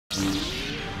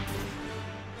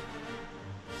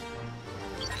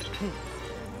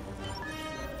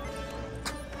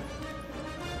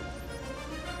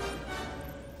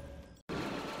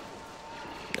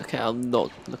Yeah, I'm not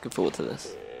looking forward to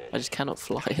this. I just cannot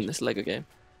fly in this Lego game.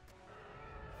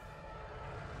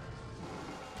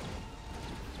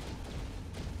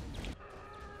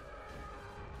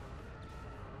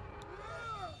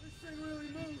 This thing really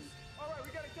moves. All right, we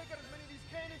gotta take out as many of these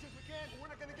cannons as we can, but we're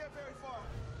not gonna get very far.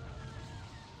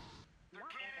 Their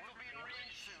cannons will be in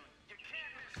range soon. You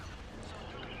can't miss them. So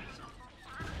don't miss them.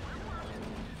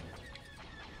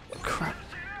 Oh, crap.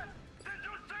 Did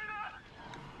you see that?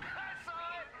 I saw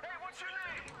it. Hey, what's your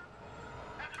name?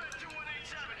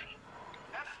 FN2187.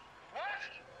 F what?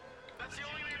 That's the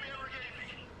only name he ever gave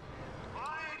me. Well,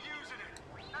 I ain't using it.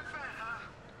 FN, huh?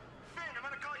 Finn, I'm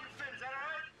gonna call you Finn. Is that all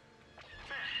right?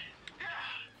 Finn. Yeah.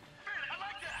 Finn, I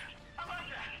like that. I like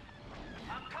that.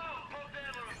 I'm Poe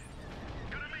Dameron.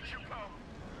 Good to meet you, Poe.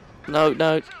 No,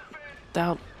 no.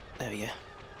 Down. There we go.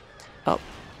 Up.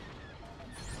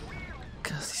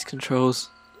 God, these controls.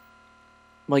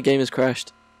 My game has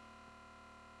crashed.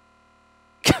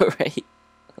 Great.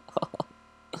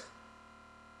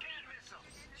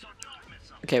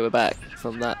 Okay, we're back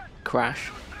from that crash.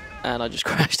 And I just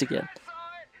crashed again.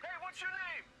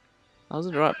 I was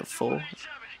alright before.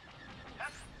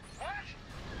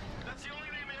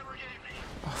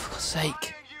 Oh, for God's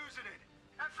sake.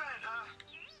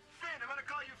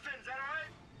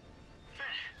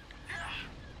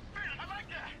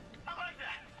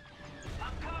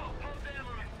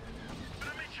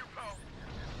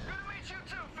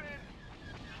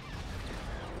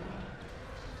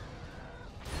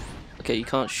 Okay, you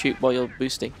can't shoot while you're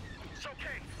boosting.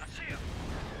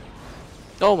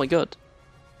 Oh my god.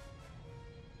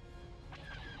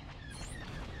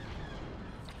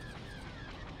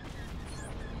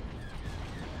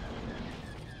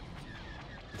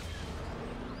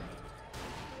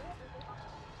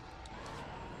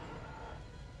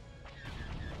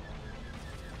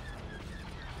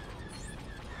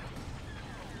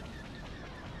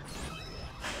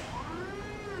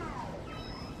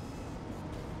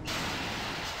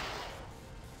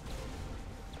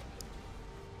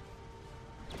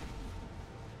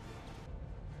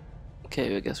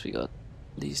 Okay, I guess we got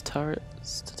these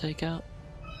turrets to take out.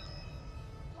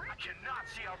 I cannot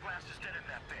see our blasters dead in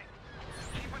that thing.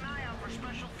 Keep an eye out for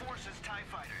special forces TIE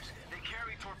fighters. They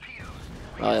carry torpedoes.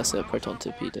 Oh, that's the proton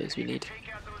torpedoes we need.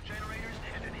 Take out those generators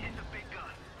and then hit the big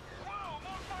gun. Whoa,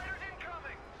 more fighters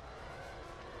incoming!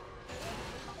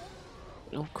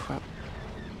 Oh crap.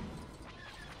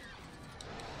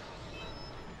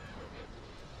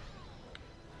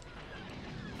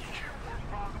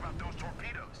 We're wrong about those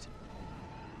torpedoes.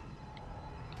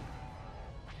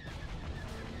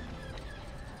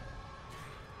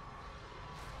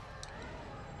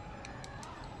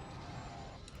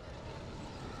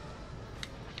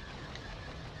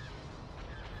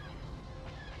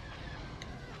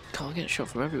 Can't get shot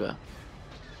from everywhere.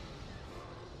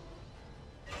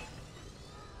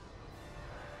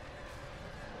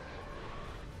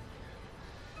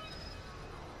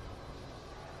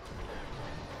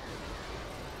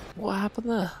 What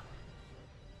happened there?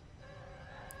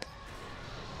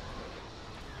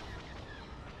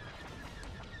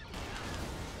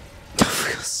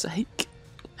 For God's sake.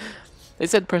 They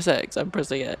said press X, I'm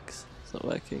pressing X. It's not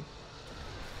working.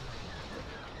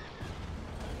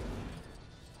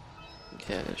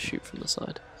 Okay, I'm gonna shoot from the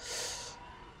side.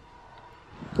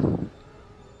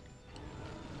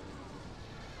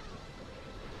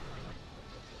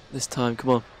 This time,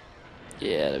 come on.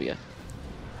 Yeah, there we go.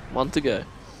 One to go.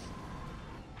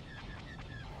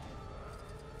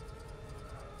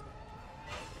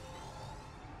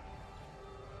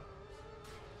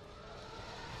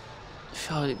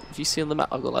 Oh, if you see on the map,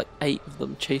 I've got like 8 of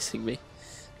them chasing me.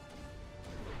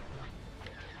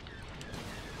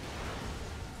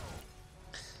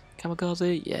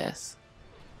 Kamikaze? Yes.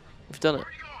 We've done it.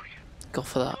 Go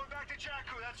for that.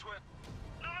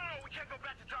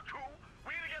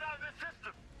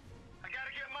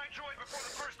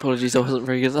 Apologies, I wasn't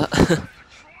very good at that.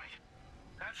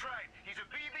 That's right. He's a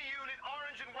BB unit,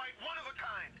 orange and white, one of a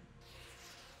kind.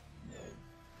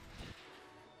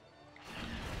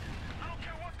 I don't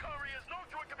care what color he is, no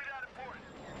droid can be that important.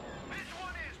 This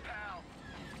one is, pal.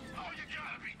 Oh, you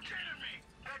gotta be kidding me.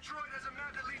 That droid has a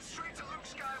map that leads straight to Luke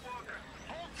Skywalker.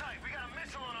 Hold tight, we got a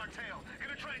missile on our tail.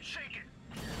 Gonna try and shake it.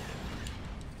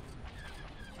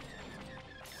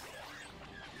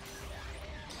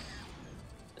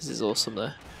 This is awesome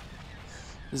though.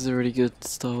 This is a really good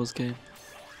Star Wars game.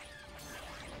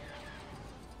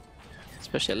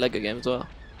 Especially a Lego game as well.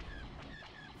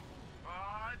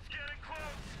 It's getting close.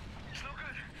 It's no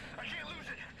good. I can't lose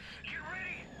it. Get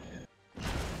ready.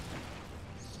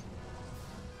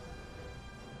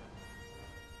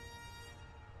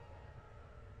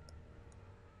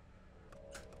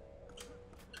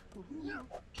 The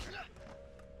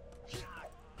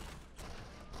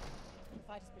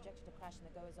fighter's projected a crash in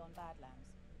the Goazon Badlands.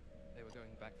 They were going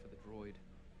back for the droid.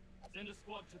 Send a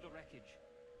squad to the wreckage.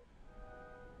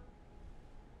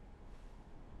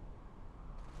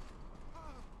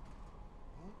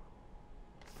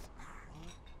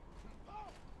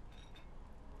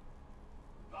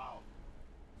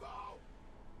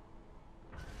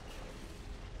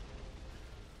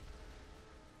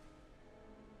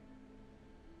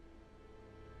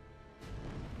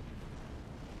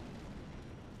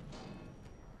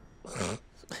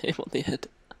 Him on the head.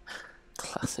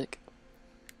 Classic.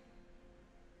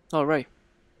 Oh, Ray.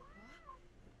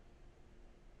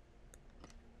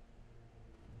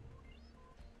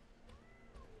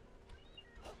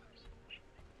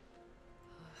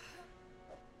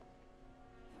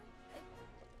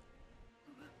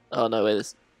 Oh no, wait,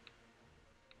 this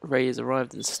Ray has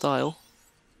arrived in style.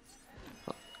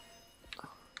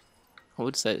 I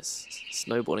would say it's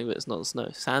snowboarding, but it's not snow.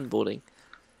 Sandboarding.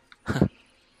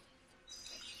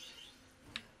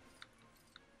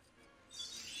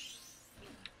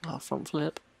 Oh, front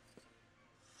flip.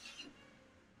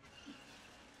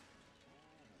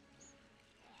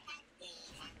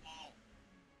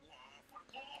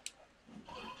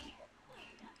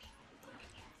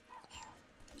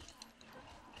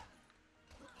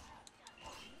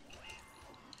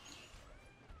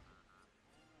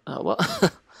 Oh, what?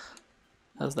 That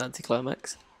was the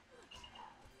anticlimax.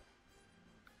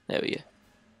 There we go.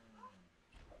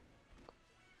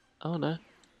 Oh no.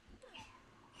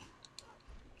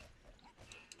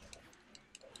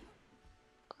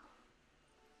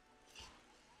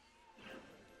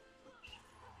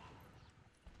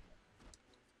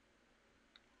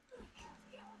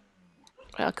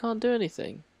 Wait, I can't do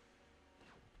anything.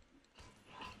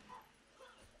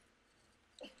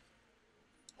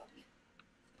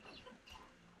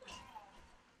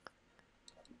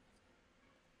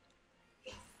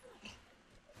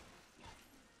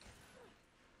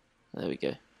 There we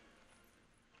go.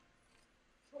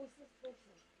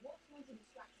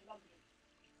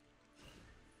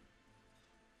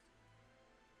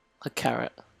 A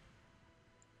carrot.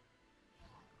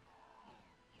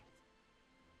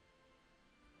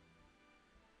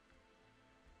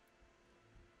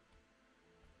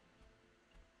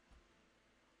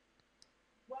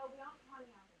 Well, we aren't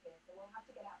climbing out of here, so we'll have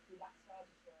to get out through that star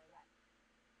destroyer wreck.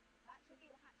 That should be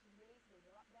the hatch's release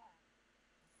lever up there.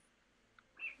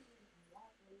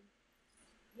 Lovely.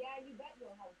 Yeah, you bet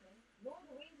you're helping. You're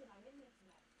the reason I'm in this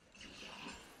mess.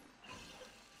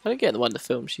 I don't get the one to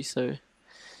film. She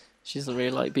doesn't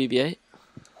really like BB-8.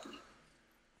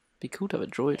 Be cool to have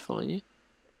a droid following you.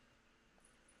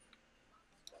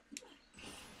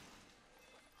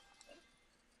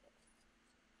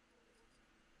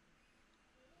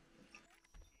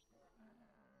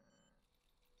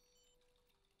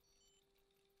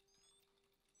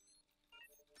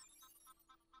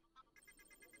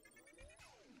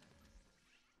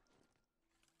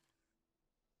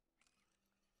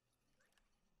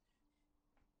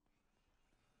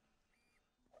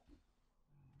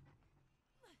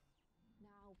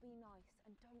 Now, be nice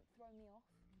and don't throw me off.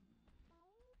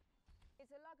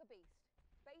 It's a lugger beast.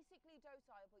 Basically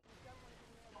docile, but you don't want to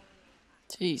be near one when you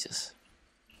attack. Jesus.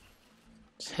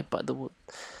 Just headbutt the wall.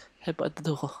 Headbutt the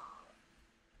door.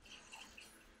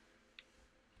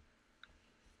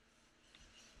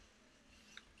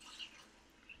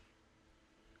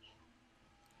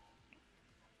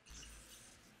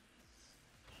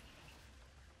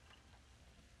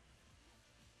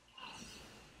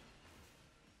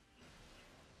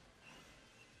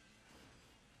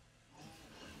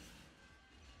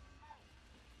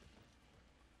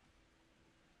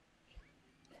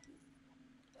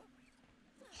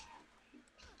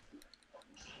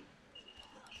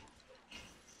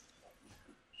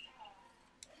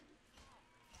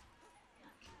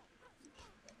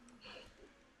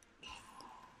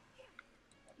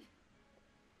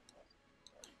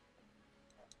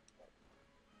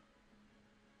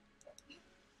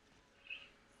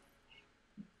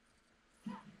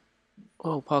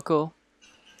 Oh, parkour.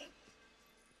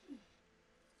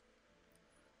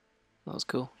 That was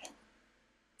cool.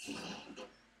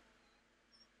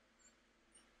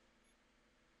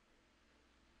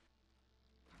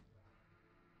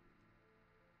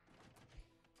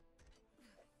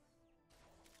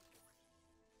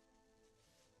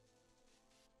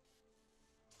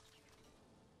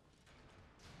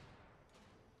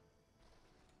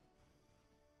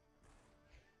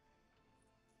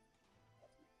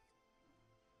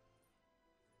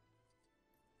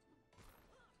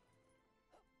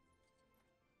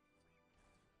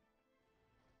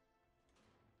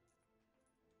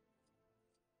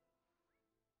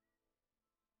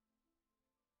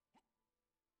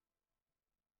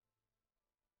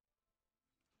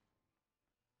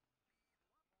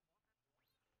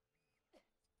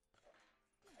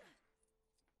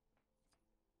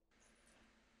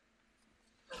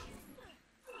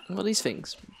 What are these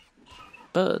things?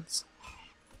 Birds.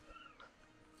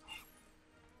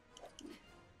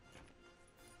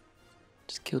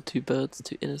 Just killed 2 birds,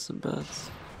 2 innocent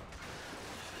birds.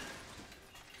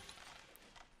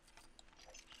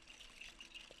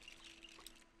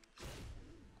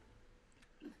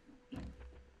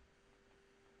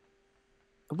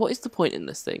 What is the point in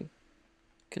this thing?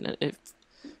 If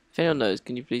anyone knows,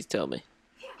 can you please tell me?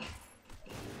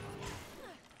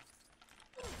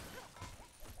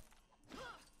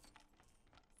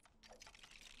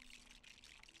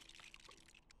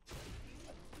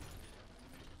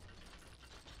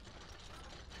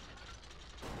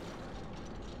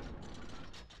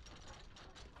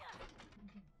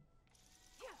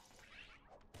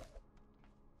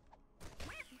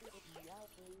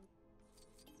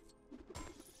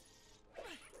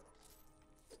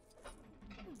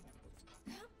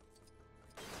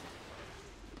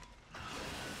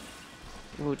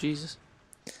 Oh Jesus.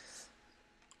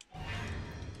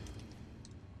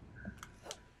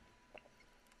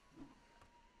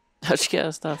 How'd you get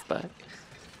our stuff back?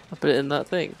 I put it in that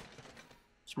thing.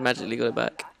 Just magically got it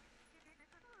back.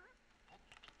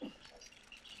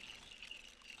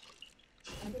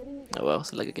 Oh well,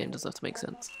 it's a Lego game, doesn't have to make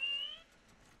sense.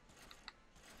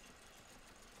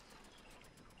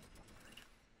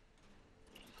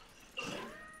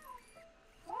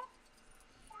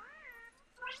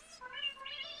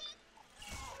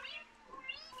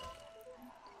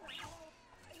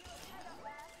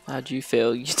 How do you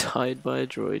feel you died by a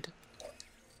droid?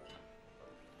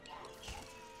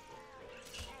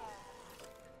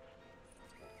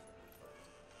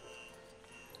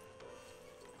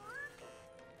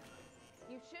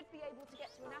 You should be able to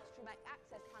get to an astromech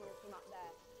access panel from up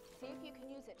there. See if you can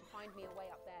use it to find me a way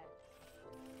up there.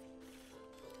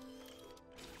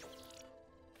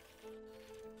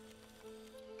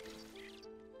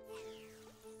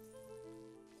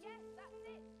 Yes, that's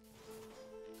it.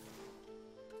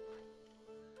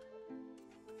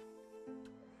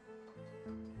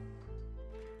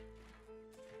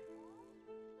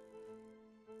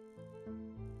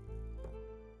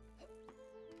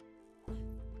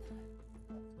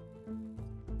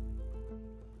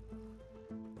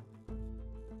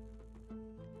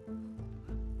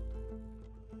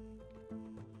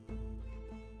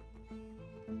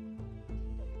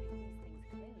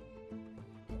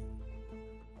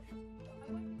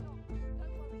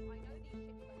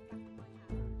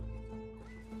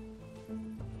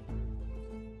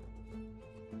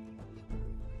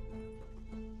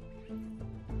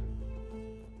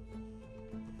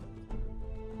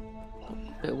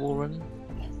 Bit of wall running.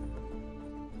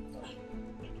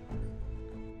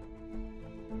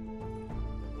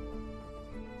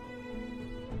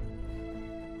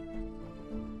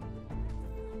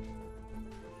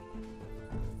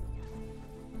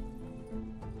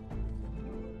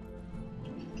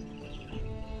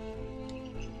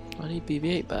 I need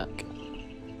BB-8 back.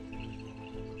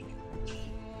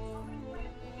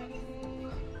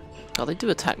 Oh, they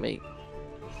do attack me.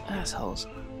 Assholes.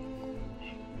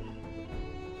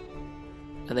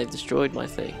 And they've destroyed my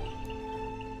thing.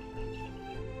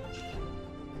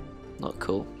 Not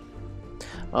cool.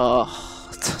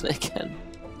 Oh, done it again.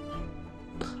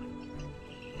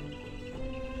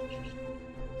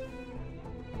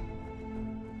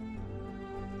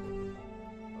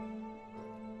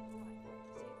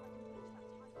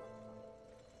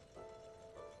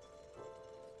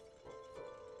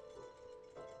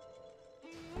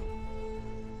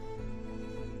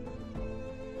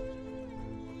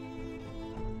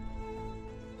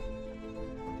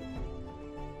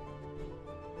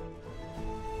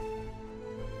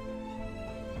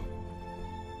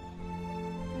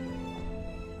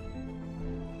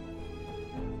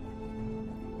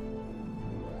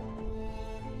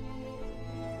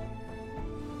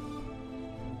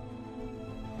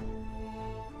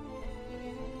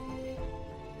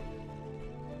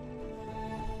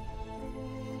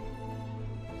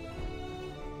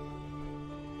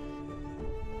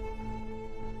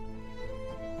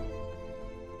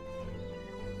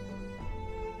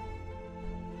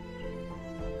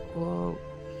 Whoa,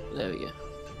 there we go.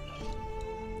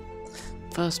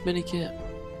 First minikit.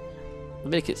 The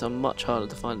minikits are much harder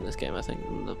to find in this game, I think,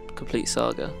 than the complete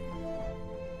saga.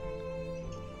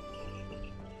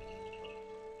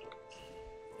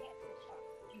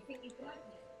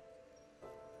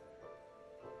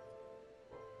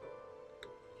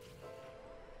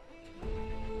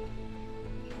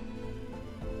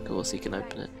 Of course, he can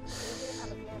open it.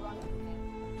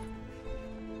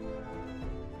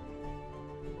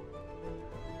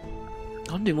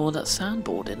 I want to do more of that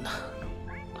sandboarding.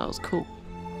 That was cool.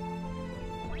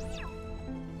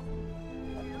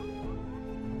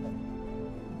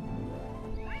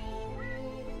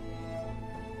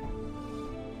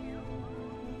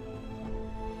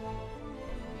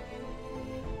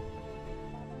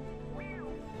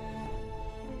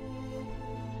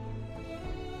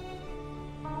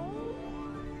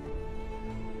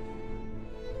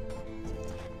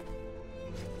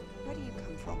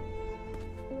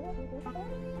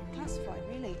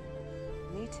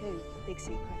 too. Big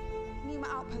secret. Numa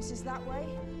Outpost is that way.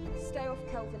 Stay off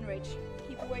Kelvin Ridge.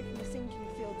 Keep away from the sinking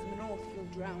fields in the north. You'll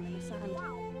drown in the sand.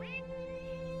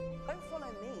 Don't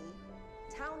follow me.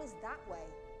 Town is that way.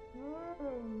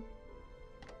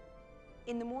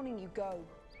 In the morning you go.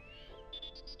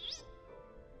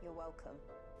 You're welcome.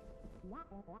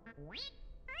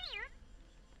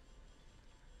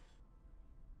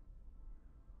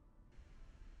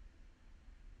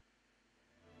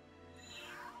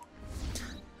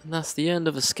 And that's the end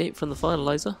of Escape from the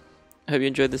Finalizer. I hope you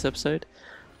enjoyed this episode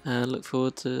and look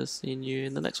forward to seeing you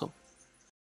in the next one.